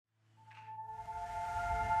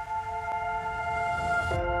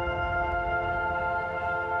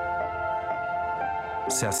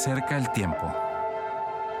Se acerca el tiempo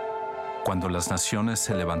cuando las naciones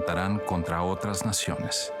se levantarán contra otras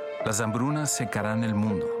naciones. Las hambrunas secarán el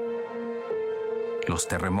mundo. Los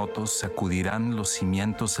terremotos sacudirán los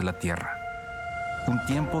cimientos de la tierra. Un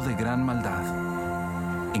tiempo de gran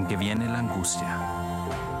maldad en que viene la angustia.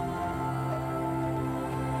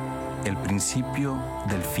 El principio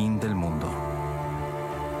del fin del mundo.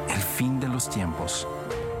 El fin de los tiempos.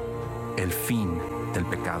 El fin del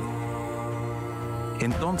pecado.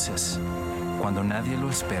 Entonces, cuando nadie lo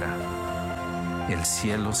espera, el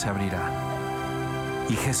cielo se abrirá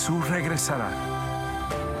y Jesús regresará.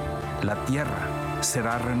 La tierra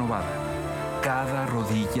será renovada, cada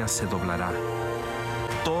rodilla se doblará,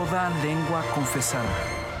 toda lengua confesará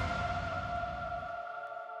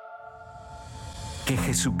que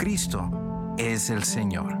Jesucristo es el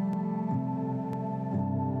Señor.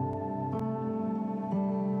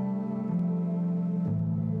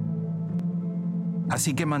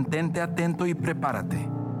 Así que mantente atento y prepárate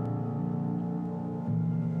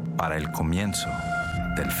para el comienzo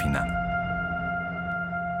del final.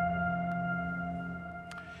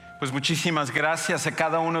 Pues muchísimas gracias a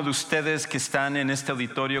cada uno de ustedes que están en este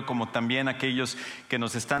auditorio, como también a aquellos que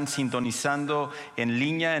nos están sintonizando en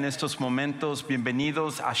línea en estos momentos.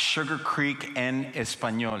 Bienvenidos a Sugar Creek en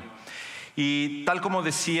español. Y tal como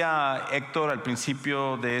decía Héctor al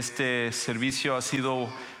principio de este servicio, ha sido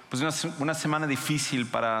pues una semana difícil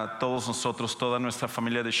para todos nosotros, toda nuestra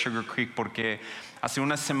familia de Sugar Creek, porque hace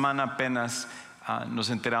una semana apenas nos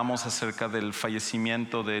enteramos acerca del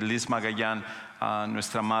fallecimiento de Liz Magallán,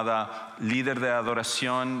 nuestra amada líder de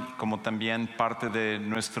adoración, como también parte de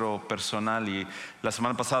nuestro personal. Y la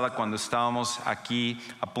semana pasada, cuando estábamos aquí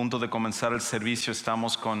a punto de comenzar el servicio,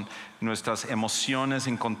 estábamos con nuestras emociones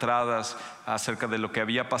encontradas acerca de lo que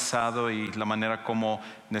había pasado y la manera como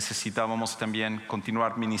necesitábamos también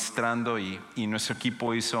continuar ministrando, y nuestro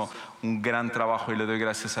equipo hizo un gran trabajo, y le doy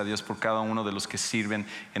gracias a Dios por cada uno de los que sirven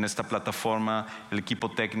en esta plataforma, el equipo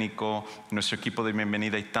técnico, nuestro equipo de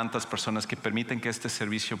bienvenida y tantas personas que permiten que este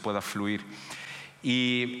servicio pueda fluir.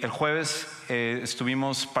 Y el jueves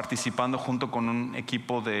estuvimos participando junto con un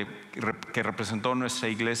equipo que representó nuestra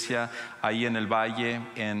iglesia ahí en el Valle,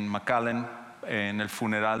 en McAllen, en el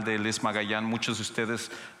funeral de Liz Magallán. Muchos de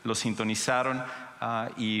ustedes lo sintonizaron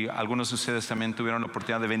y algunos de ustedes también tuvieron la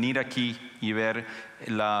oportunidad de venir aquí y ver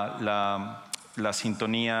la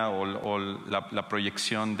sintonía o la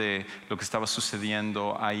proyección de lo que estaba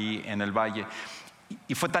sucediendo ahí en el Valle.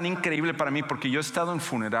 Y fue tan increíble para mí, porque yo he estado en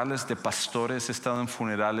funerales de pastores, he estado en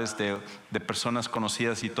funerales de personas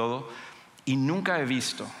conocidas y todo, y nunca he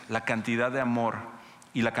visto la cantidad de amor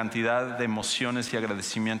y la cantidad de emociones y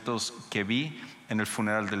agradecimientos que vi en el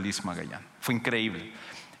funeral de Liz Magallán. Fue increíble.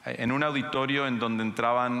 En un auditorio en donde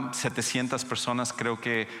entraban 700 personas, creo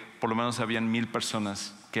que por lo menos habían 1000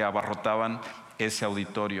 personas que abarrotaban ese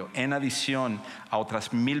auditorio, en adición a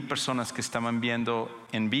otras 1000 personas que estaban viendo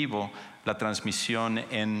en vivo la transmisión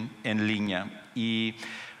en línea. Y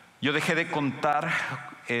yo dejé de contar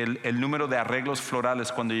el número de arreglos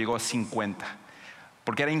florales cuando llegó a 50,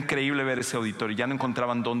 porque era increíble ver ese auditorio. Ya no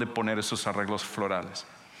encontraban dónde poner esos arreglos florales,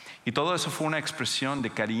 y todo eso fue una expresión de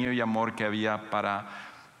cariño y amor que había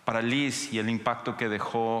para Liz, y el impacto que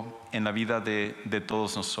dejó en la vida de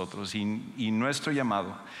todos nosotros. Y nuestro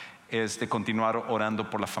llamado es de continuar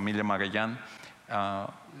orando por la familia Magallán,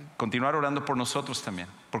 continuar orando por nosotros también,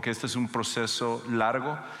 porque este es un proceso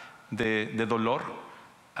largo de dolor.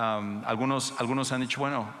 Algunos han dicho,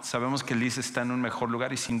 bueno, sabemos que Liz está en un mejor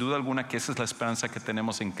lugar, y sin duda alguna que esa es la esperanza que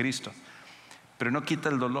tenemos en Cristo, pero no quita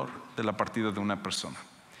el dolor de la partida de una persona.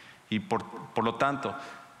 Y por lo tanto,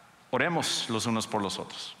 oremos los unos por los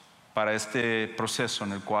otros para este proceso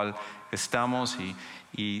en el cual estamos,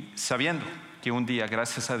 y sabiendo que un día,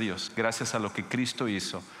 gracias a Dios, gracias a lo que Cristo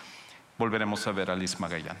hizo, volveremos a ver a Liz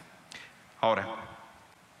Magallán. Ahora,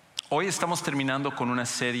 hoy estamos terminando con una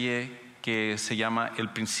serie que se llama El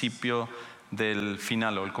principio del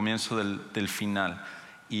final, o el comienzo del final.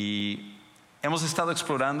 Y hemos estado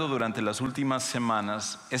explorando durante las últimas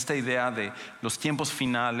semanas esta idea de los tiempos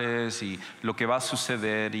finales y lo que va a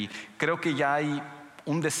suceder, y creo que ya hay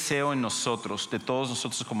un deseo en nosotros, de todos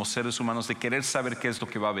nosotros como seres humanos, de querer saber qué es lo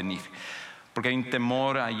que va a venir, porque hay un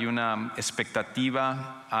temor, hay una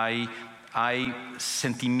expectativa, hay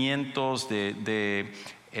sentimientos de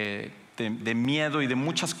miedo y de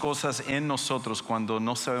muchas cosas en nosotros cuando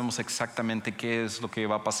no sabemos exactamente qué es lo que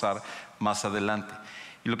va a pasar más adelante.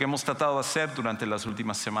 Y lo que hemos tratado de hacer durante las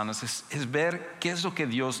últimas semanas es ver qué es lo que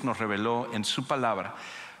Dios nos reveló en su palabra,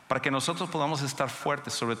 para que nosotros podamos estar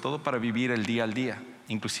fuertes, sobre todo para vivir el día al día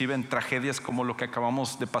inclusive en tragedias como lo que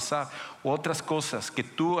acabamos de pasar, u otras cosas que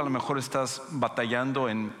tú a lo mejor estás batallando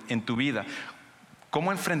en tu vida.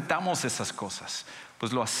 ¿Cómo enfrentamos esas cosas?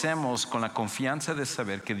 Pues lo hacemos con la confianza de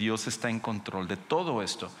saber que Dios está en control de todo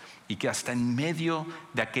esto y que hasta en medio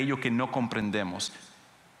de aquello que no comprendemos,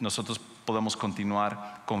 nosotros podemos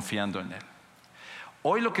continuar confiando en Él.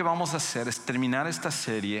 Hoy lo que vamos a hacer es terminar esta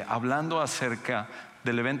serie hablando acerca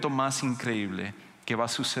del evento más increíble que va a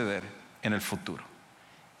suceder en el futuro.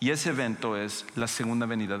 Y ese evento es la segunda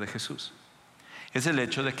venida de Jesús. Es el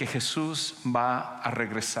hecho de que Jesús va a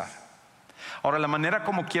regresar. Ahora, la manera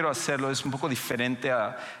como quiero hacerlo es un poco diferente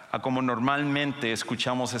a como normalmente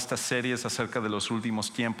escuchamos estas series acerca de los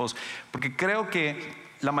últimos tiempos, porque creo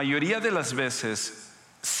que la mayoría de las veces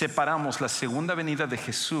separamos la segunda venida de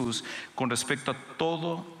Jesús con respecto a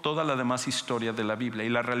toda la demás historia de la Biblia. Y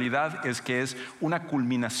la realidad es que es una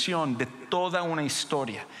culminación de toda una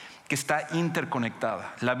historia que está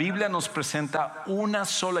interconectada. La Biblia nos presenta una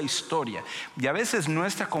sola historia y a veces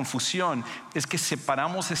nuestra confusión es que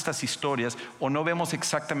separamos estas historias o no vemos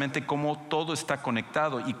exactamente cómo todo está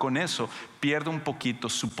conectado, y con eso pierde un poquito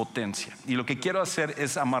su potencia. Y lo que quiero hacer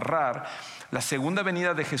es amarrar la segunda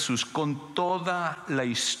venida de Jesús con toda la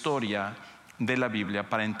historia de la Biblia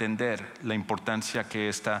para entender la importancia que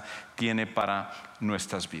esta tiene para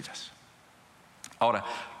nuestras vidas. Ahora,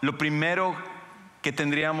 lo primero que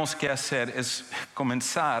tendríamos que hacer es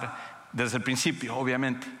comenzar desde el principio,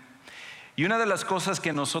 obviamente. Y una de las cosas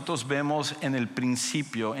que nosotros vemos en el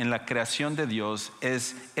principio, en la creación de Dios,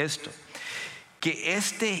 es esto: que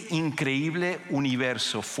este increíble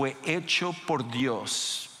universo fue hecho por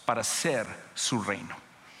Dios para ser su reino.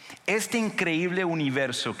 Este increíble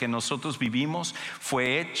universo que nosotros vivimos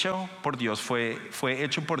fue hecho por Dios, fue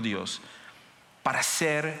hecho por Dios para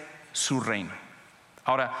ser su reino.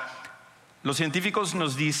 Ahora, los científicos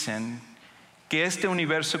nos dicen que este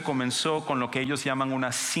universo comenzó con lo que ellos llaman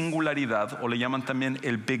una singularidad, o le llaman también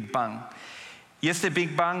el Big Bang. Y este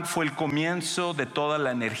Big Bang fue el comienzo de toda la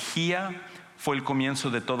energía, fue el comienzo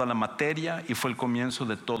de toda la materia y fue el comienzo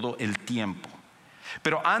de todo el tiempo.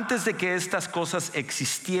 Pero antes de que estas cosas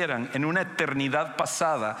existieran, en una eternidad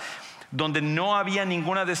pasada, donde no había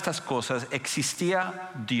ninguna de estas cosas, existía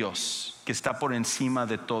Dios, que está por encima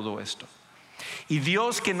de todo esto. Y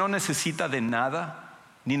Dios, que no necesita de nada,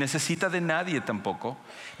 ni necesita de nadie tampoco,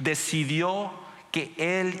 decidió que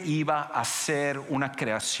Él iba a hacer una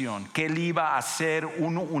creación, que Él iba a hacer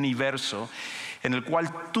un universo en el cual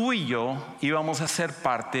tú y yo íbamos a ser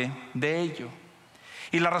parte de ello.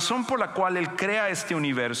 Y la razón por la cual Él crea este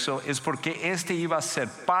universo es porque este iba a ser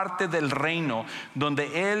parte del reino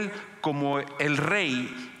donde Él, como el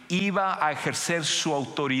rey, iba a ejercer su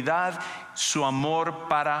autoridad, su amor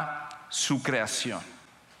para su creación.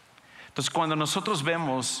 Entonces, cuando nosotros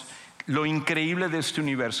vemos lo increíble de este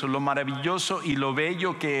universo, lo maravilloso y lo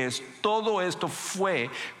bello que es, todo esto fue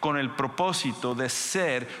con el propósito de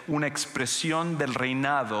ser una expresión del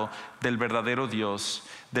reinado del verdadero Dios,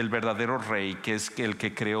 del verdadero Rey, que es el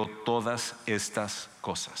que creó todas estas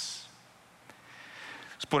cosas.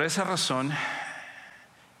 Es por esa razón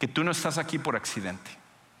que tú no estás aquí por accidente.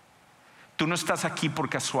 Tú no estás aquí por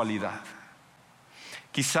casualidad.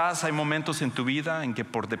 Quizás hay momentos en tu vida en que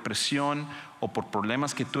por depresión o por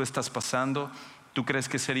problemas que tú estás pasando, tú crees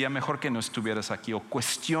que sería mejor que no estuvieras aquí, o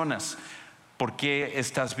cuestionas por qué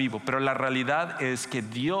estás vivo. Pero la realidad es que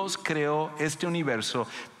Dios creó este universo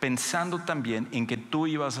pensando también en que tú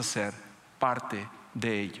ibas a ser parte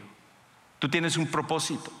de ello. Tú tienes un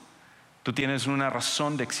propósito, tú tienes una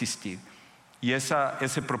razón de existir, y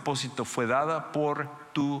ese propósito fue dada por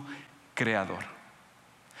tu Creador.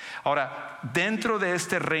 Ahora, dentro de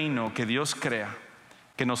este reino que Dios crea,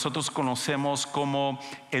 que nosotros conocemos como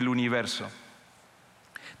el universo,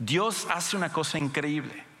 Dios hace una cosa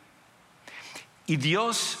increíble. Y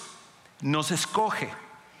Dios nos escoge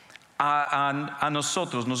a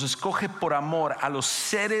nosotros, nos escoge por amor a los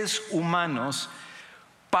seres humanos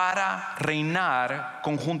para reinar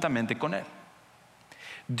conjuntamente con Él.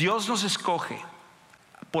 Dios nos escoge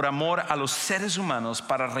por amor a los seres humanos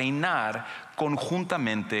para reinar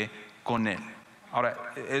conjuntamente con Él. Ahora,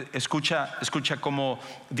 escucha cómo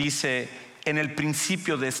dice en el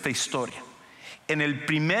principio de esta historia. En el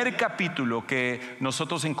primer capítulo que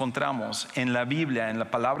nosotros encontramos en la Biblia, en la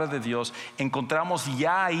palabra de Dios, encontramos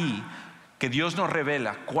ya ahí que Dios nos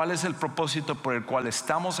revela cuál es el propósito por el cual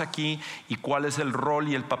estamos aquí y cuál es el rol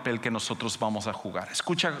y el papel que nosotros vamos a jugar.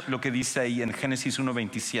 Escucha lo que dice ahí en Génesis 1,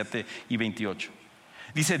 27 y 28.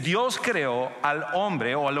 Dice: Dios creó al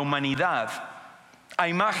hombre o a la humanidad a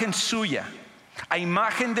imagen suya. A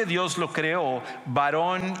imagen de Dios lo creó,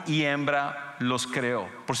 varón y hembra los creó.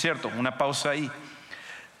 Por cierto, una pausa ahí.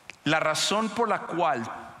 La razón por la cual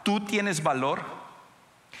tú tienes valor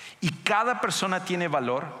y cada persona tiene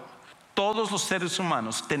valor, todos los seres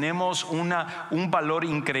humanos tenemos un valor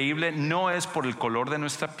increíble. No es por el color de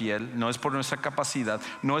nuestra piel, no es por nuestra capacidad,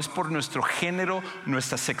 no es por nuestro género,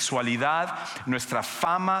 nuestra sexualidad, nuestra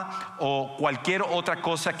fama o cualquier otra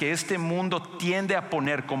cosa que este mundo tiende a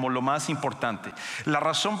poner como lo más importante. La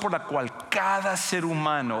razón por la cual cada ser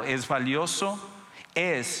humano es valioso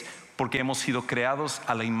es porque hemos sido creados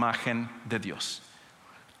a la imagen de Dios.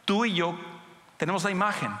 Tú y yo tenemos la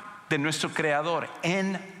imagen de nuestro Creador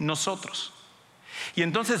en nosotros. Y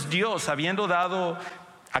entonces Dios, habiendo dado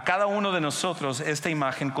a cada uno de nosotros esta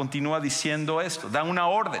imagen, continúa diciendo esto, da una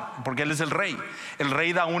orden, porque Él es el rey. El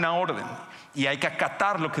rey da una orden y hay que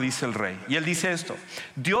acatar lo que dice el rey. Y Él dice esto: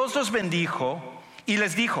 Dios los bendijo y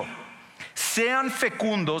les dijo: sean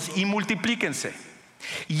fecundos y multiplíquense,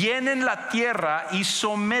 llenen la tierra y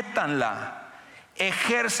sométanla,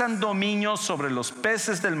 ejerzan dominio sobre los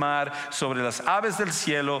peces del mar, sobre las aves del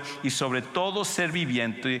cielo y sobre todo ser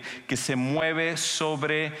viviente que se mueve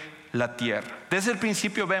sobre la tierra. Desde el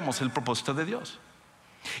principio vemos el propósito de Dios,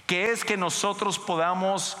 que es que nosotros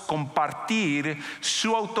podamos compartir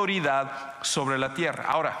su autoridad sobre la tierra.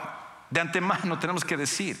 Ahora, de antemano tenemos que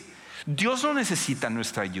decir, Dios no necesita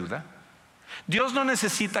nuestra ayuda. Dios no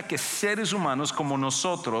necesita que seres humanos como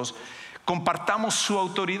nosotros compartamos su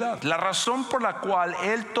autoridad. La razón por la cual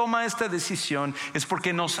Él toma esta decisión es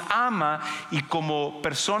porque nos ama, y como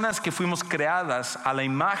personas que fuimos creadas a la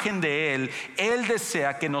imagen de Él, Él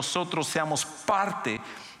desea que nosotros seamos parte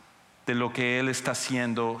de lo que Él está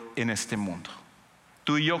haciendo en este mundo.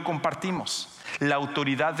 Tú y yo compartimos la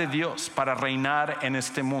autoridad de Dios para reinar en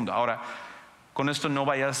este mundo. Ahora, con esto no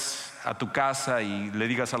vayas a tu casa y le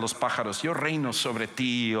digas a los pájaros: yo reino sobre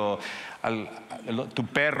ti, o tu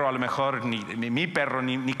perro, a lo mejor mi perro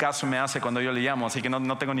ni caso me hace cuando yo le llamo, así que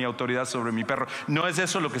no tengo ni autoridad sobre mi perro. No es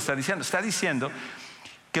eso lo que está diciendo. Está diciendo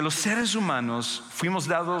que los seres humanos fuimos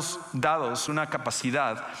dados una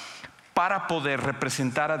capacidad para poder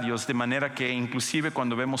representar a Dios, de manera que inclusive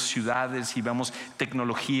cuando vemos ciudades y vemos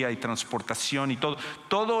tecnología y transportación y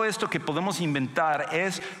todo esto que podemos inventar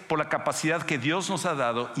es por la capacidad que Dios nos ha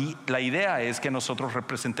dado, y la idea es que nosotros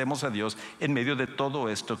representemos a Dios en medio de todo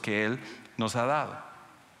esto que Él nos ha dado.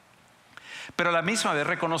 Pero a la misma vez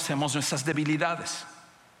reconocemos nuestras debilidades,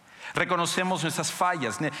 reconocemos nuestras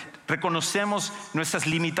fallas, reconocemos nuestras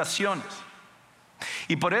limitaciones,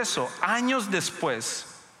 y por eso años después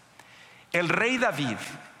el rey David,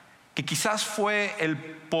 que quizás fue el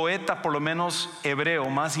poeta, por lo menos hebreo,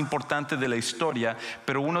 más importante de la historia,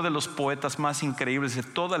 pero uno de los poetas más increíbles de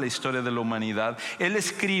toda la historia de la humanidad, él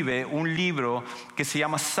escribe un libro que se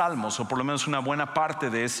llama Salmos, o por lo menos una buena parte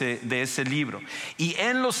de ese libro. Y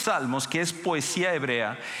en los Salmos, que es poesía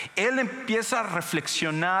hebrea, él empieza a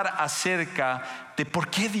reflexionar acerca de por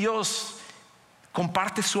qué Dios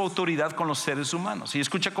comparte su autoridad con los seres humanos. Y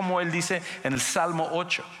escucha cómo él dice en el Salmo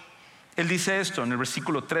 8. Él dice esto en el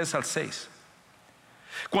versículo 3 al 6: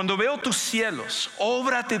 cuando veo tus cielos,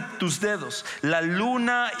 obra de tus dedos, la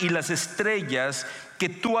luna y las estrellas que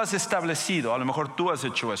tú has establecido. A lo mejor tú has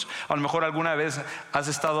hecho eso. A lo mejor alguna vez has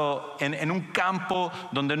estado en un campo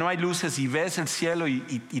donde no hay luces y ves el cielo y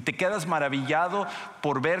te quedas maravillado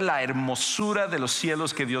por ver la hermosura de los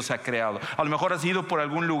cielos que Dios ha creado. A lo mejor has ido por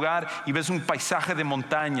algún lugar y ves un paisaje de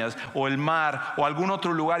montañas o el mar o algún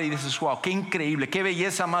otro lugar y dices: wow, qué increíble, qué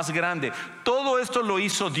belleza más grande. Todo esto lo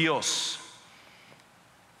hizo Dios.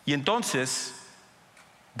 Y entonces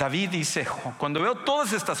David dice: cuando veo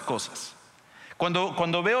todas estas cosas,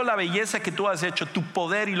 cuando veo la belleza que tú has hecho, tu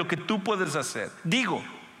poder y lo que tú puedes hacer, digo: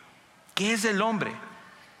 ¿qué es el hombre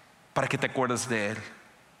para que te acuerdes de él?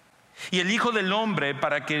 Y el hijo del hombre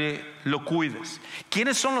para que lo cuides.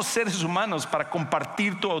 ¿Quiénes son los seres humanos para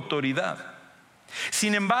compartir tu autoridad?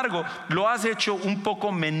 Sin embargo, lo has hecho un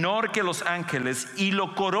poco menor que los ángeles y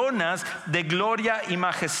lo coronas de gloria y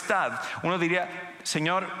majestad. Uno diría: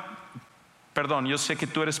 Señor, perdón, yo sé que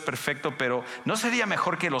tú eres perfecto, pero ¿no sería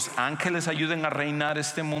mejor que los ángeles ayuden a reinar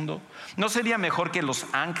este mundo? ¿No sería mejor que los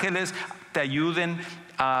ángeles te ayuden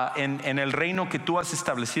en el reino que tú has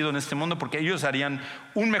establecido en este mundo? Porque ellos harían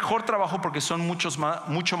un mejor trabajo porque son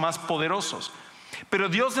mucho más poderosos. Pero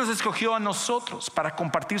Dios nos escogió a nosotros para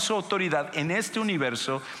compartir su autoridad en este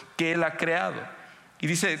universo que Él ha creado. Y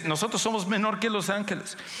dice: nosotros somos menor que los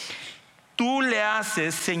ángeles. Tú le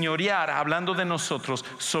haces señorear, hablando de nosotros,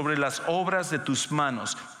 sobre las obras de tus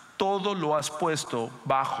manos. Todo lo has puesto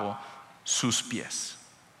bajo sus pies.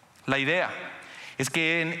 La idea es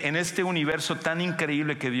que en este universo tan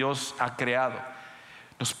increíble que Dios ha creado,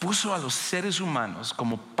 nos puso a los seres humanos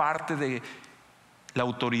como parte de la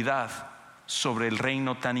autoridad sobre el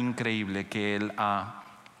reino tan increíble que Él ha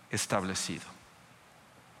establecido.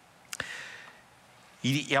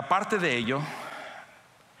 Y aparte de ello,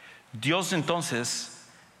 Dios entonces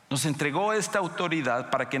nos entregó esta autoridad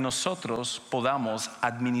para que nosotros podamos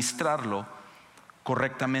administrarlo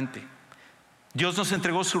correctamente. Dios nos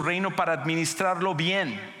entregó su reino para administrarlo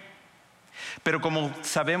bien. Pero como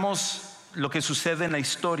sabemos lo que sucede en la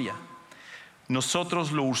historia,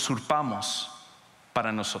 nosotros lo usurpamos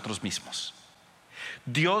para nosotros mismos.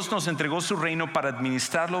 Dios nos entregó su reino para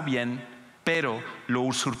administrarlo bien, pero lo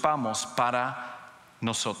usurpamos para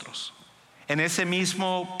nosotros. En ese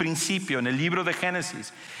mismo principio, en el libro de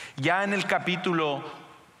Génesis, ya en el capítulo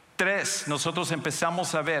 3, nosotros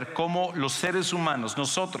empezamos a ver cómo los seres humanos,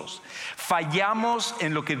 nosotros, fallamos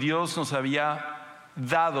en lo que Dios nos había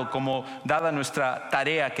dado como dada nuestra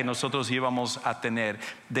tarea que nosotros íbamos a tener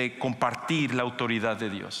de compartir la autoridad de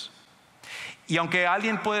Dios. Y aunque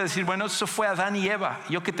alguien puede decir, bueno, eso fue Adán y Eva,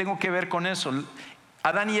 ¿yo qué tengo que ver con eso?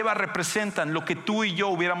 Adán y Eva representan lo que tú y yo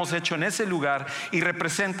hubiéramos hecho en ese lugar y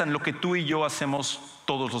representan lo que tú y yo hacemos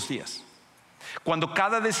todos los días. Cuando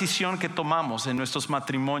cada decisión que tomamos en nuestros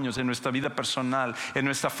matrimonios, en nuestra vida personal, en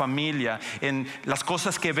nuestra familia, en las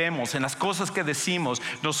cosas que vemos, en las cosas que decimos,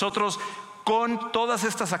 nosotros con todas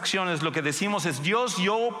estas acciones lo que decimos es: Dios,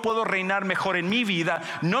 yo puedo reinar mejor en mi vida,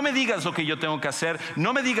 no me digas lo que yo tengo que hacer,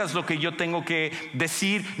 no me digas lo que yo tengo que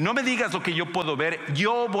decir, no me digas lo que yo puedo ver,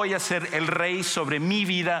 yo voy a ser el rey sobre mi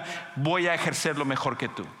vida, voy a ejercerlo mejor que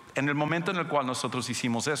tú. En el momento en el cual nosotros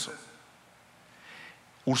hicimos eso,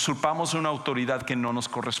 usurpamos una autoridad que no nos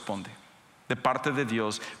corresponde de parte de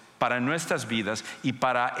Dios para nuestras vidas y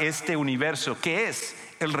para este universo que es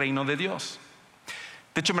el reino de Dios.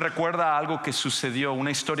 De hecho, me recuerda a algo que sucedió,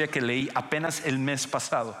 una historia que leí apenas el mes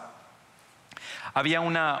pasado. Había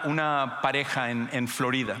una pareja en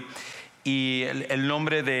Florida y el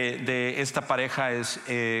nombre de esta pareja es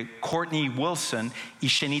Courtney Wilson y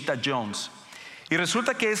Shenita Jones. Y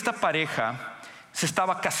resulta que esta pareja se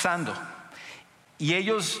estaba casando y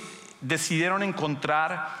ellos decidieron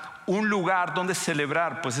encontrar un lugar donde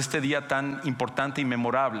celebrar pues este día tan importante y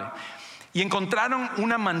memorable. Y encontraron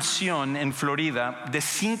una mansión en Florida de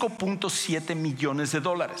 $5.7 millones,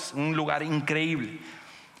 un lugar increíble.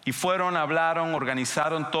 Y fueron, hablaron,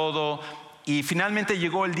 organizaron todo y finalmente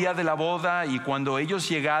llegó el día de la boda. Y cuando ellos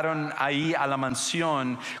llegaron ahí a la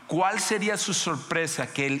mansión, ¿cuál sería su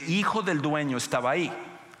sorpresa? Que el hijo del dueño estaba ahí.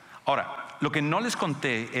 Ahora, lo que no les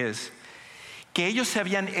conté es que ellos se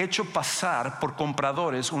habían hecho pasar por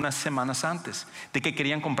compradores unas semanas antes de que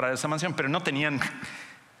querían comprar esa mansión, pero no tenían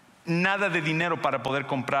nada de dinero para poder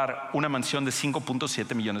comprar una mansión de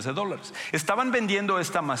 $5.7 millones. Estaban vendiendo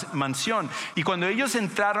esta mansión y cuando ellos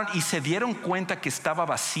entraron y se dieron cuenta que estaba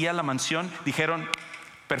vacía la mansión, dijeron: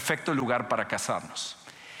 perfecto lugar para casarnos.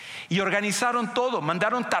 Y organizaron todo,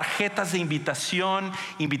 mandaron tarjetas de invitación,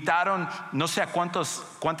 invitaron no sé a cuántas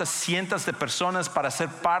cientos de personas para ser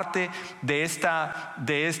parte de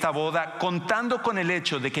esta boda, contando con el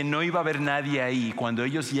hecho de que no iba a haber nadie ahí. Cuando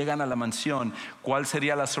ellos llegan a la mansión, ¿cuál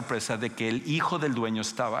sería la sorpresa? De que el hijo del dueño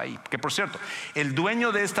estaba ahí. Que por cierto, el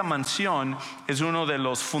dueño de esta mansión es uno de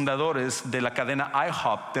los fundadores de la cadena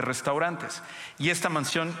IHOP de restaurantes. Y esta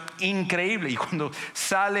mansión increíble. Y cuando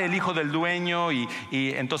sale el hijo del dueño y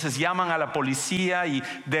entonces llaman a la policía, y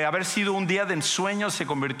de haber sido un día de ensueño se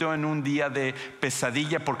convirtió en un día de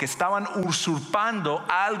pesadilla, porque estaban usurpando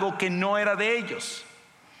algo que no era de ellos.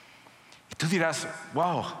 Y tú dirás: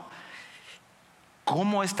 wow,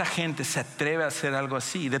 ¿cómo esta gente se atreve a hacer algo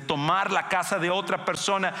así? De tomar la casa de otra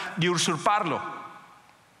persona y usurparlo.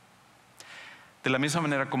 De la misma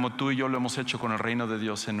manera como tú y yo lo hemos hecho con el reino de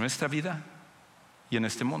Dios en nuestra vida y en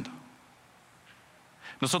este mundo.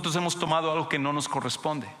 Nosotros hemos tomado algo que no nos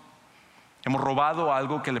corresponde. Hemos robado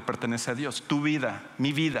algo que le pertenece a Dios. Tu vida,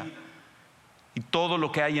 mi vida y todo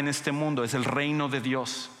lo que hay en este mundo es el reino de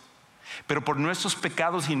Dios. Pero por nuestros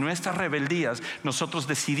pecados y nuestras rebeldías, nosotros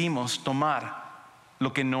decidimos tomar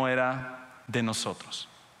lo que no era de nosotros.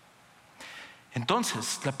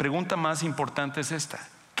 Entonces, la pregunta más importante es esta: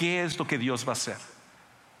 ¿qué es lo que Dios va a hacer?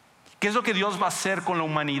 ¿Qué es lo que Dios va a hacer con la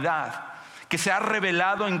humanidad que se ha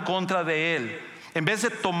rebelado en contra de Él? En vez de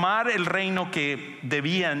tomar el reino que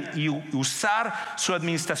debían y usar su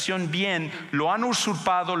administración bien, lo han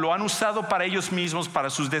usurpado, lo han usado para ellos mismos, para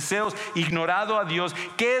sus deseos, ignorado a Dios.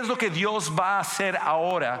 ¿Qué es lo que Dios va a hacer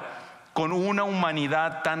ahora con una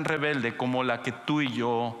humanidad tan rebelde como la que tú y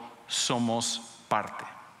yo somos parte?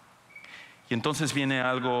 Y entonces viene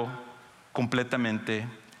algo completamente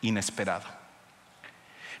inesperado.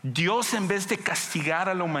 Dios, en vez de castigar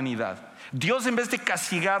a la humanidad, Dios, en vez de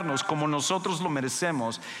castigarnos como nosotros lo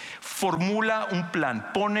merecemos, formula un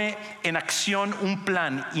plan, pone en acción un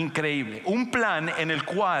plan increíble, un plan en el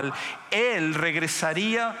cual Él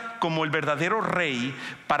regresaría como el verdadero rey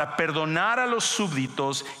para perdonar a los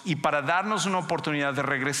súbditos y para darnos una oportunidad de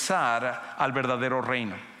regresar al verdadero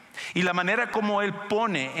reino. Y la manera como Él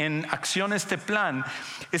pone en acción este plan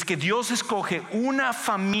es que Dios escoge una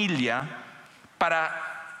familia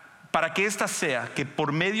para que ésta sea que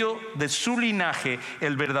por medio de su linaje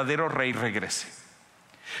el verdadero rey regrese.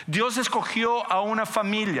 Dios escogió a una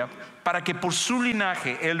familia para que por su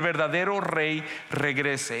linaje el verdadero rey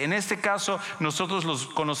regrese. En este caso nosotros los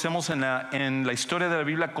conocemos en la historia de la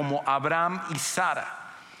Biblia como Abraham y Sara.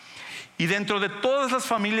 Y dentro de todas las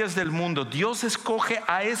familias del mundo, Dios escoge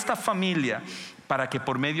a esta familia para que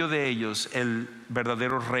por medio de ellos el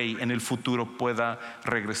verdadero rey en el futuro pueda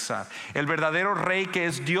regresar. El verdadero rey, que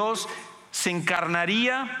es Dios, se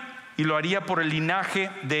encarnaría y lo haría por el linaje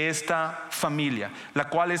de esta familia, la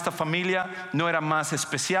cual esta familia no era más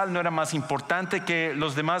especial, no era más importante que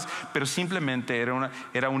los demás, pero simplemente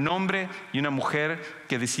era un hombre y una mujer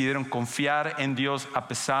que decidieron confiar en Dios a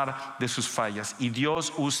pesar de sus fallas. Y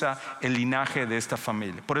Dios usa el linaje de esta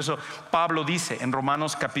familia. Por eso Pablo dice en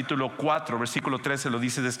Romanos capítulo 4, versículo 13, lo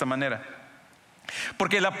dice de esta manera: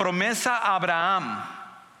 porque la promesa a Abraham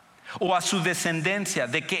o a su descendencia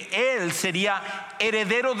de que él sería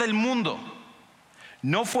heredero del mundo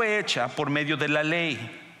no fue hecha por medio de la ley,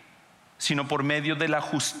 sino por medio de la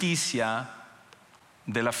justicia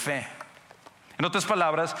de la fe. En otras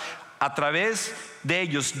palabras, a través de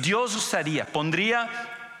ellos Dios pondría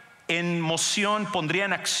en moción, pondría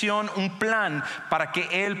en acción un plan para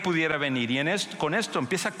que Él pudiera venir. Y con esto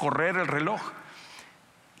empieza a correr el reloj.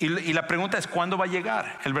 Y la pregunta es: ¿cuándo va a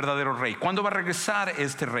llegar el verdadero rey? ¿Cuándo va a regresar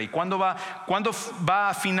este rey? ¿Cuándo va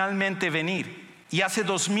a finalmente venir? Y hace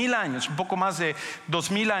 2000 años, un poco más de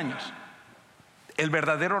 2000 años, el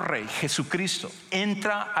verdadero rey, Jesucristo,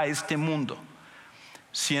 entra a este mundo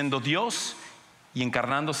siendo Dios y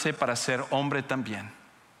encarnándose para ser hombre también.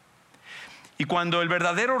 Y cuando el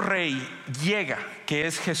verdadero rey llega, que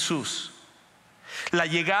es Jesús, la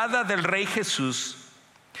llegada del rey Jesús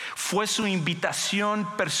fue su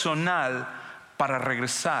invitación personal para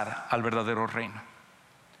regresar al verdadero reino.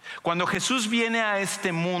 Cuando Jesús viene a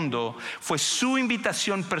este mundo, fue su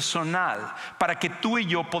invitación personal para que tú y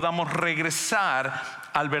yo podamos regresar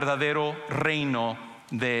al verdadero reino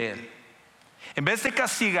de Él. En vez de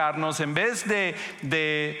castigarnos, en vez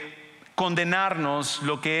de condenarnos,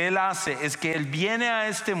 lo que Él hace es que Él viene a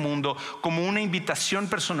este mundo como una invitación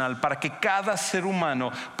personal para que cada ser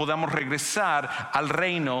humano podamos regresar al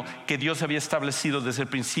reino que Dios había establecido desde el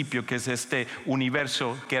principio, que es este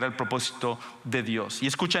universo que era el propósito de Dios. Y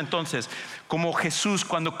escucha entonces como Jesús,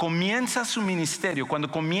 cuando comienza su ministerio,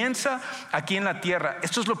 cuando comienza aquí en la tierra,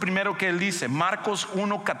 esto es lo primero que Él dice: Marcos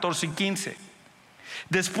 1, 14 y 15.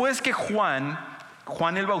 Después que Juan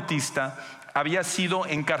el Bautista había sido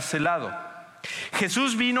encarcelado,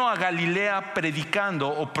 Jesús vino a Galilea predicando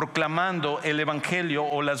o proclamando el evangelio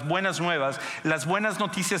o las buenas nuevas, las buenas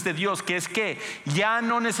noticias de Dios, que es que ya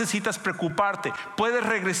no necesitas preocuparte, puedes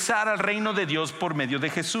regresar al reino de Dios por medio de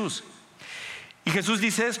Jesús. Y Jesús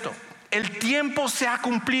dice esto: el tiempo se ha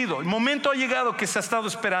cumplido, el momento ha llegado que se ha estado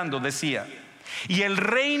esperando, decía, y el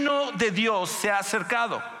reino de Dios se ha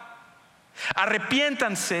acercado.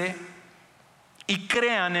 Arrepiéntanse y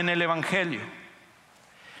crean en el evangelio.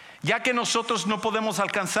 Ya que nosotros no podemos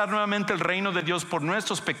alcanzar nuevamente el reino de Dios por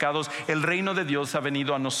nuestros pecados, el reino de Dios ha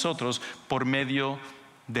venido a nosotros por medio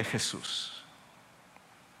de Jesús.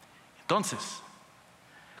 Entonces,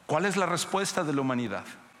 ¿cuál es la respuesta de la humanidad?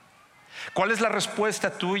 ¿Cuál es la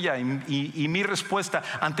respuesta tuya y mi respuesta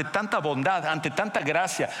ante tanta bondad, ante tanta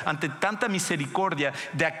gracia, ante tanta misericordia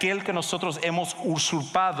de aquel que nosotros hemos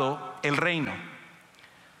usurpado el reino?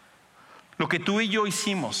 Lo que tú y yo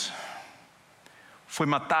hicimos fue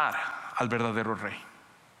matar al verdadero rey.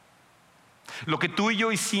 Lo que tú y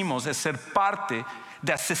yo hicimos es ser parte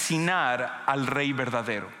de asesinar al rey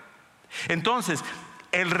verdadero. Entonces,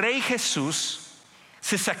 el rey Jesús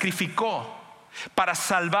se sacrificó para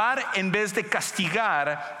salvar en vez de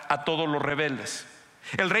castigar a todos los rebeldes.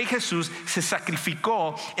 El rey Jesús se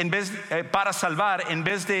sacrificó para salvar en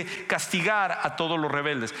vez de castigar a todos los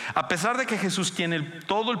rebeldes. A pesar de que Jesús tiene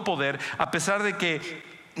todo el poder, a pesar de que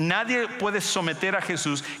nadie puede someter a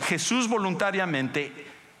Jesús, Jesús voluntariamente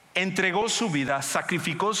entregó su vida,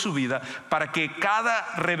 sacrificó su vida para que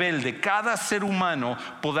cada rebelde, cada ser humano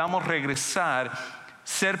podamos regresar,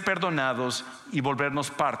 ser perdonados y volvernos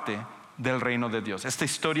parte del reino de Dios. Esta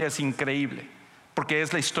historia es increíble porque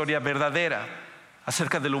es la historia verdadera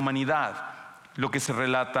acerca de la humanidad, lo que se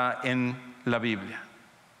relata en la Biblia.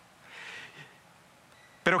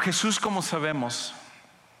 Pero Jesús, como sabemos,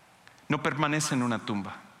 no permanece en una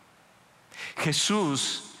tumba.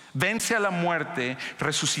 Jesús vence a la muerte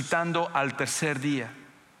resucitando al tercer día,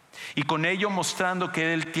 y con ello mostrando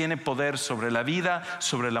que Él tiene poder sobre la vida,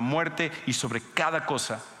 sobre la muerte y sobre cada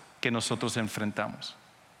cosa que nosotros enfrentamos.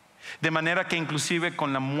 De manera que inclusive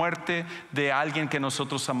con la muerte de alguien que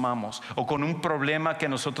nosotros amamos, o con un problema que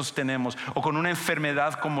nosotros tenemos, o con una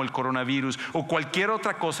enfermedad como el coronavirus, o cualquier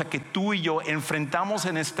otra cosa que tú y yo enfrentamos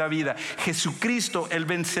en esta vida, Jesucristo, el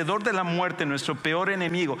vencedor de la muerte, nuestro peor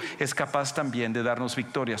enemigo, es capaz también de darnos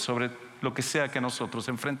victoria sobre lo que sea que nosotros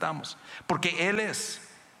enfrentamos, porque Él es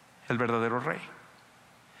el verdadero rey.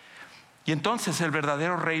 Y entonces el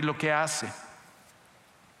verdadero rey lo que hace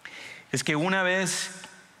es que una vez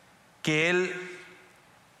que Él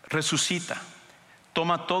resucita,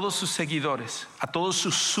 toma a todos sus seguidores, a todos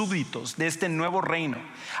sus súbditos de este nuevo reino,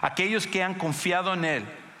 aquellos que han confiado en Él,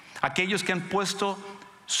 aquellos que han puesto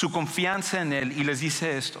su confianza en Él, y les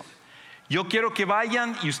dice esto: yo quiero que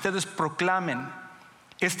vayan y ustedes proclamen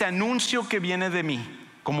este anuncio que viene de mí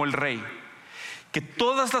como el rey, que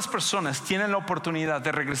todas las personas tienen la oportunidad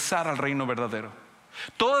de regresar al reino verdadero.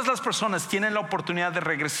 Todas las personas tienen la oportunidad de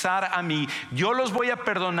regresar a mí. Yo los voy a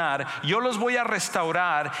perdonar, yo los voy a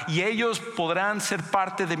restaurar, y ellos podrán ser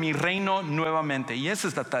parte de mi reino nuevamente. Y esa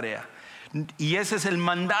es la tarea, y ese es el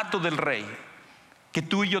mandato del rey que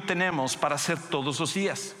tú y yo tenemos para hacer todos los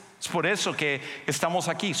días. Es por eso que estamos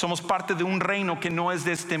aquí. Somos parte de un reino que no es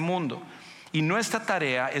de este mundo, y nuestra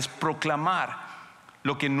tarea es proclamar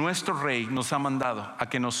lo que nuestro rey nos ha mandado a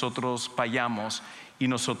que nosotros vayamos y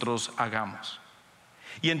nosotros hagamos.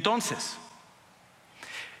 Y entonces,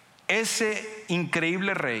 ese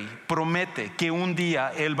increíble rey promete que un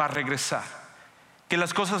día Él va a regresar, que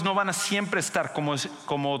las cosas no van a siempre estar como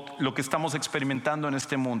lo que estamos experimentando en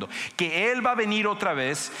este mundo, que Él va a venir otra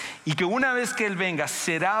vez, y que una vez que Él venga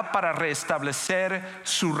será para restablecer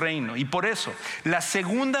su reino. Y por eso la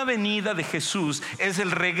segunda venida de Jesús es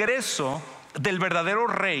el regreso del verdadero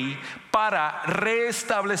rey para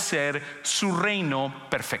restablecer su reino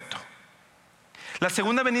perfecto. La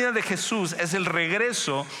segunda venida de Jesús es el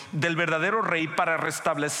regreso del verdadero rey para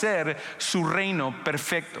restablecer su reino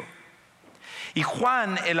perfecto. Y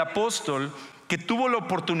Juan, el apóstol, que tuvo la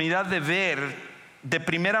oportunidad de ver de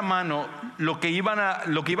primera mano lo que iba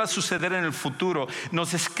a suceder en el futuro,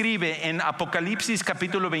 nos escribe en Apocalipsis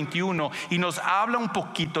capítulo 21 y nos habla un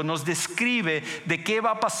poquito, nos describe de qué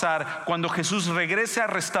va a pasar cuando Jesús regrese a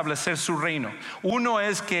restablecer su reino. Uno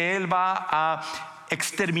es que Él va a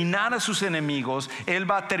exterminar a sus enemigos. Él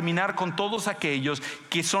va a terminar con todos aquellos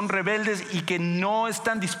que son rebeldes y que no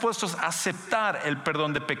están dispuestos a aceptar el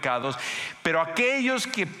perdón de pecados. Pero aquellos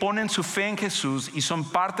que ponen su fe en Jesús y son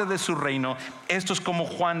parte de su reino, esto es como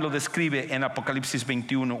Juan lo describe en Apocalipsis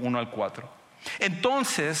 21, 1 al 4.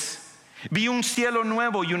 Entonces vi un cielo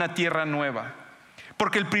nuevo y una tierra nueva,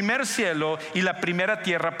 porque el primer cielo y la primera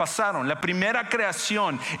tierra pasaron. La primera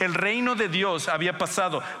creación, el reino de Dios había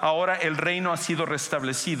pasado. Ahora el reino ha sido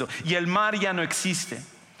restablecido y el mar ya no existe.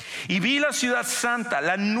 Y vi la ciudad santa,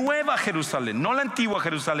 la nueva Jerusalén, no la antigua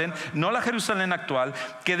Jerusalén, no la Jerusalén actual,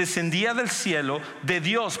 que descendía del cielo de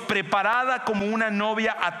Dios, preparada como una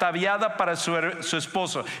novia ataviada para su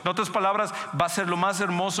esposo. En otras palabras, va a ser lo más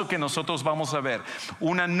hermoso que nosotros vamos a ver.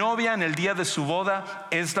 Una novia en el día de su boda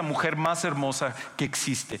es la mujer más hermosa que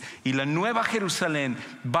existe. Y la nueva Jerusalén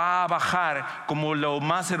va a bajar como lo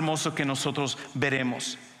más hermoso que nosotros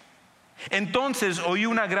veremos. Entonces oí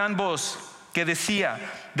una gran voz que decía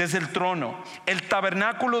desde el trono: el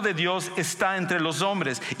tabernáculo de Dios está entre los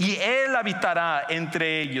hombres, y Él habitará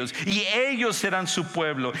entre ellos, y ellos serán su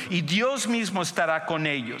pueblo, y Dios mismo estará con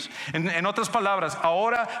ellos. En otras palabras,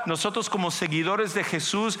 ahora nosotros como seguidores de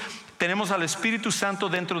Jesús tenemos al Espíritu Santo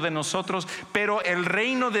dentro de nosotros, pero el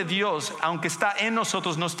reino de Dios, aunque está en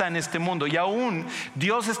nosotros, no está en este mundo. Y aún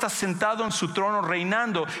Dios está sentado en su trono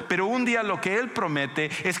reinando, pero un día lo que Él promete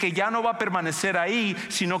es que ya no va a permanecer ahí,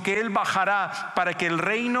 sino que Él bajará para que el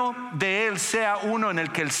reino de Él sea uno en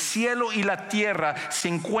el que el cielo y la tierra se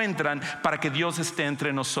encuentran, para que Dios esté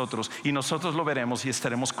entre nosotros, y nosotros lo veremos y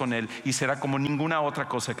estaremos con Él, y será como ninguna otra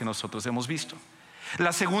cosa que nosotros hemos visto.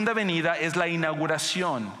 La segunda venida es la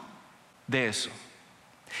inauguración de eso.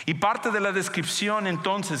 Y parte de la descripción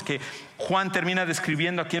entonces que Juan termina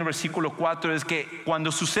describiendo aquí en el versículo 4 es que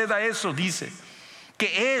cuando suceda eso, dice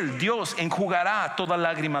que Él, Dios, enjugará toda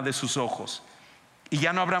lágrima de sus ojos, y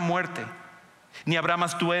ya no habrá muerte, ni habrá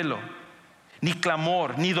más duelo, ni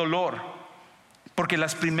clamor, ni dolor, porque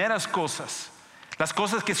las primeras cosas, las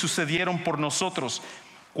cosas que sucedieron por nosotros,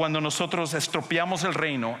 cuando nosotros estropeamos el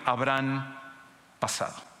reino, habrán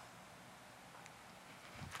pasado.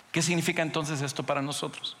 ¿Qué significa entonces esto para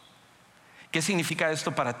nosotros? ¿Qué significa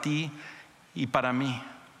esto para ti y para mí?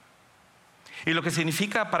 Y lo que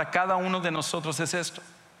significa para cada uno de nosotros es esto: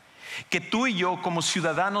 que tú y yo, como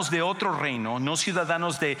ciudadanos de otro reino, no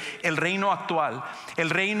ciudadanos del reino actual, el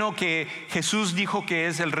reino que Jesús dijo que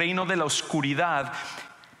es el reino de la oscuridad,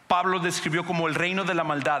 Pablo describió como el reino de la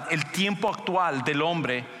maldad, el tiempo actual del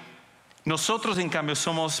hombre. Nosotros, en cambio,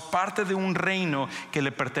 somos parte de un reino que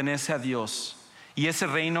le pertenece a Dios. Y ese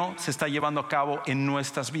reino se está llevando a cabo en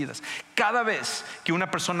nuestras vidas. Cada vez que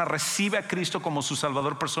una persona recibe a Cristo como su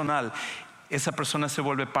Salvador personal, esa persona se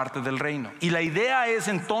vuelve parte del reino. Y la idea es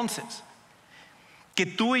entonces que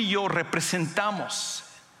tú y yo representamos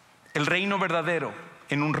el reino verdadero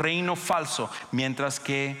en un reino falso, mientras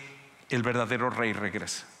que el verdadero rey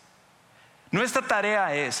regresa. Nuestra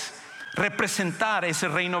tarea es representar ese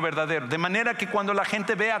reino verdadero, de manera que cuando la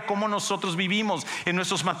gente vea cómo nosotros vivimos en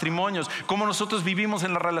nuestros matrimonios, cómo nosotros vivimos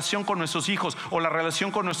en la relación con nuestros hijos, o la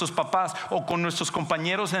relación con nuestros papás, o con nuestros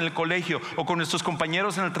compañeros en el colegio, o con nuestros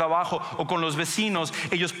compañeros en el trabajo, o con los vecinos,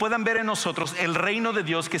 ellos puedan ver en nosotros el reino de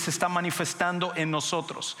Dios que se está manifestando en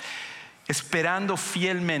nosotros, esperando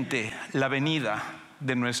fielmente la venida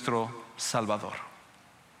de nuestro Salvador.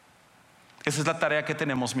 Esa es la tarea que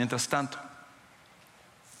tenemos mientras tanto.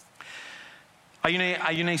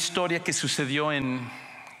 Hay una historia que sucedió en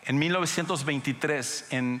 1923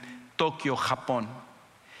 en Tokio, Japón,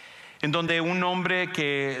 en donde un hombre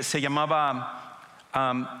que se llamaba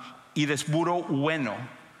Hidesburo Ueno,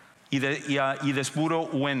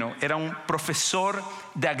 era un profesor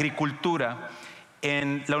de agricultura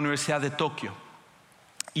en la Universidad de Tokio.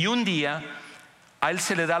 Y un día a él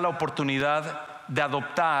se le da la oportunidad de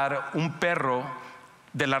adoptar un perro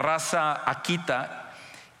de la raza Akita,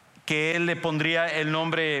 que él le pondría el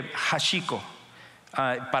nombre Hashiko,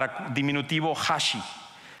 para diminutivo Hashi.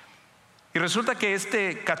 Y resulta que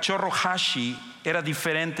este cachorro Hashi era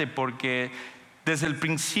diferente porque desde el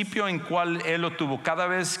principio en cual él lo tuvo, cada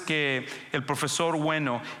vez que el profesor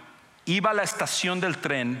Ueno iba a la estación del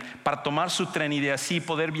tren para tomar su tren y de así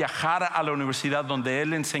poder viajar a la universidad donde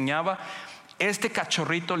él enseñaba, este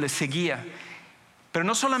cachorrito le seguía. Pero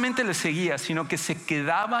no solamente le seguía, sino que se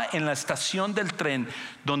quedaba en la estación del tren,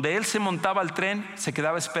 donde él se montaba al tren, se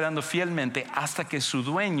quedaba esperando fielmente hasta que su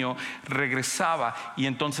dueño regresaba, y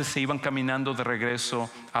entonces se iban caminando de regreso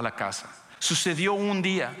a la casa. Sucedió un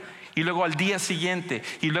día, y luego al día siguiente,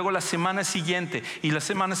 y luego la semana siguiente, y la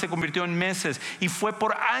semana se convirtió en meses, y fue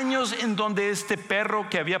por años en donde este perro,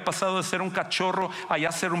 que había pasado de ser un cachorro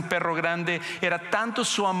a ser un perro grande, era tanto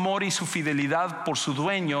su amor y su fidelidad por su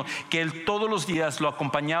dueño, que él todos los días lo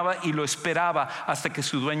acompañaba y lo esperaba hasta que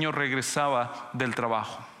su dueño regresaba del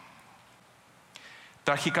trabajo.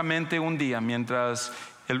 Trágicamente, un día, mientras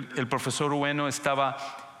el profesor Ueno estaba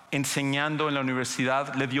enseñando en la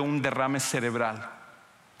universidad, le dio un derrame cerebral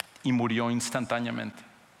y murió instantáneamente.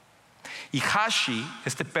 Y Hashi,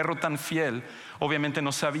 este perro tan fiel, obviamente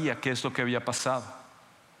no sabía qué es lo que había pasado.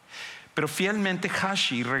 Pero fielmente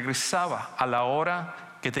Hashi regresaba a la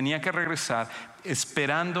hora que tenía que regresar,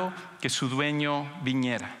 esperando que su dueño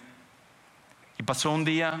viniera. Y pasó un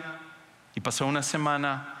día, y pasó una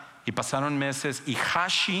semana, y pasaron meses, y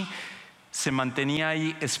Hashi se mantenía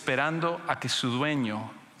ahí esperando a que su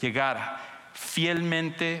dueño llegara,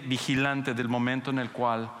 fielmente vigilante del momento en el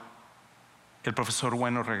cual el profesor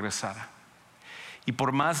Ueno regresara. Y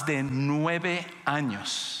por más de 9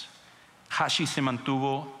 años Hashi se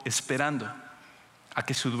mantuvo esperando a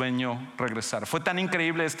que su dueño regresara. Fue tan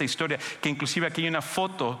increíble esta historia que inclusive aquí hay una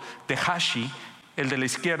foto de Hashi, el de la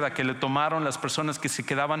izquierda, que le tomaron las personas que se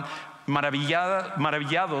quedaban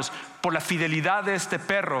maravillados por la fidelidad de este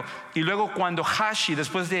perro. Y luego cuando Hashi,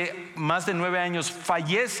 después de más de 9 años,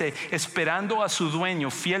 fallece esperando a su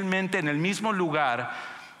dueño fielmente en el mismo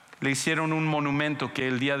lugar, le hicieron un monumento que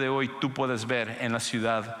el día de hoy tú puedes ver en la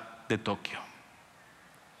ciudad de Tokio.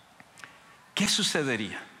 ¿Qué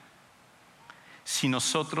sucedería si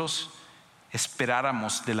nosotros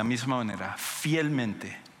esperáramos de la misma manera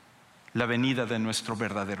fielmente la venida de nuestro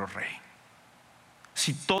verdadero rey?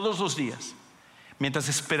 Si todos los días, mientras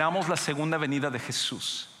esperamos la segunda venida de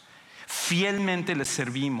Jesús, fielmente le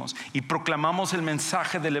servimos y proclamamos el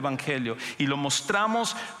mensaje del evangelio y lo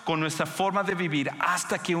mostramos con nuestra forma de vivir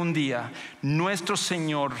hasta que un día nuestro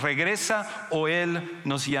Señor regresa o Él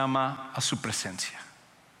nos llama a su presencia.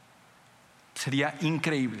 Sería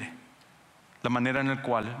increíble la manera en la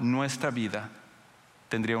cual nuestra vida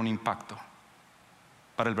tendría un impacto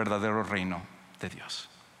para el verdadero reino de Dios.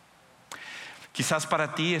 Quizás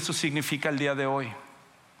para ti eso significa el día de hoy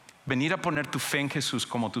venir a poner tu fe en Jesús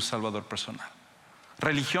como tu Salvador personal.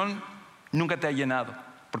 Religión nunca te ha llenado,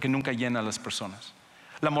 porque nunca llena a las personas.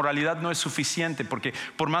 La moralidad no es suficiente, porque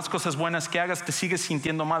por más cosas buenas que hagas, te sigues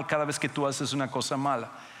sintiendo mal cada vez que tú haces una cosa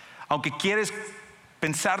mala. Aunque quieres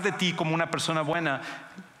pensar de ti como una persona buena,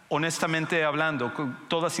 honestamente hablando, con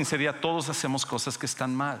toda sinceridad, todos hacemos cosas que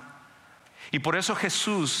están mal. Y por eso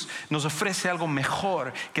Jesús nos ofrece algo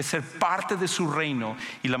mejor que ser parte de su reino.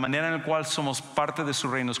 Y la manera en la cual somos parte de su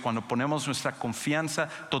reino es cuando ponemos nuestra confianza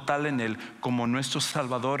total en Él como nuestro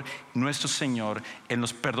Salvador, nuestro Señor. Él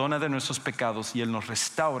nos perdona de nuestros pecados y Él nos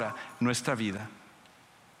restaura nuestra vida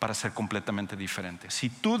para ser completamente diferente. Si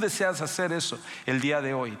tú deseas hacer eso el día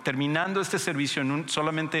de hoy, terminando este servicio en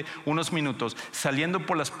solamente unos minutos, saliendo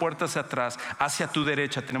por las puertas de atrás hacia tu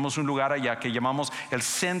derecha, tenemos un lugar allá que llamamos el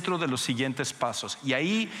centro de los siguientes pasos. Y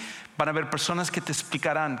ahí van a haber personas que te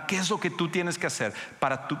explicarán qué es lo que tú tienes que hacer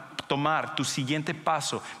para tomar tu siguiente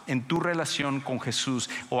paso en tu relación con Jesús.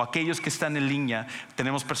 O aquellos que están en línea,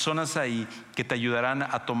 tenemos personas ahí que te ayudarán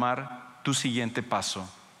a tomar tu siguiente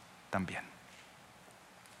paso también.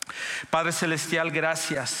 Padre Celestial,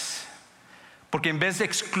 gracias, porque en vez de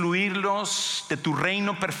excluirlos de tu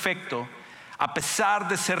reino perfecto, a pesar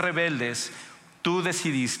de ser rebeldes, tú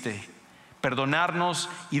decidiste perdonarnos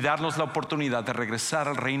y darnos la oportunidad de regresar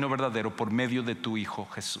al reino verdadero por medio de tu Hijo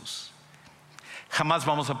Jesús. Jamás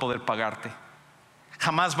vamos a poder pagarte,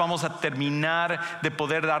 jamás vamos a terminar de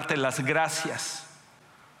poder darte las gracias,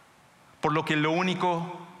 por lo que lo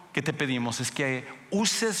único que te pedimos es que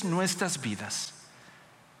uses nuestras vidas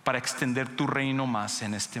para extender tu reino más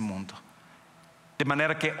en este mundo, de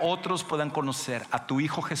manera que otros puedan conocer a tu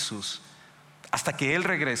Hijo Jesús hasta que Él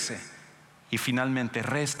regrese y finalmente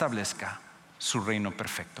restablezca su reino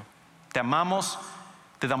perfecto. Te amamos,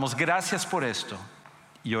 te damos gracias por esto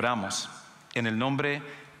y oramos en el nombre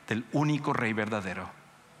del único Rey verdadero,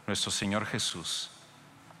 nuestro Señor Jesús.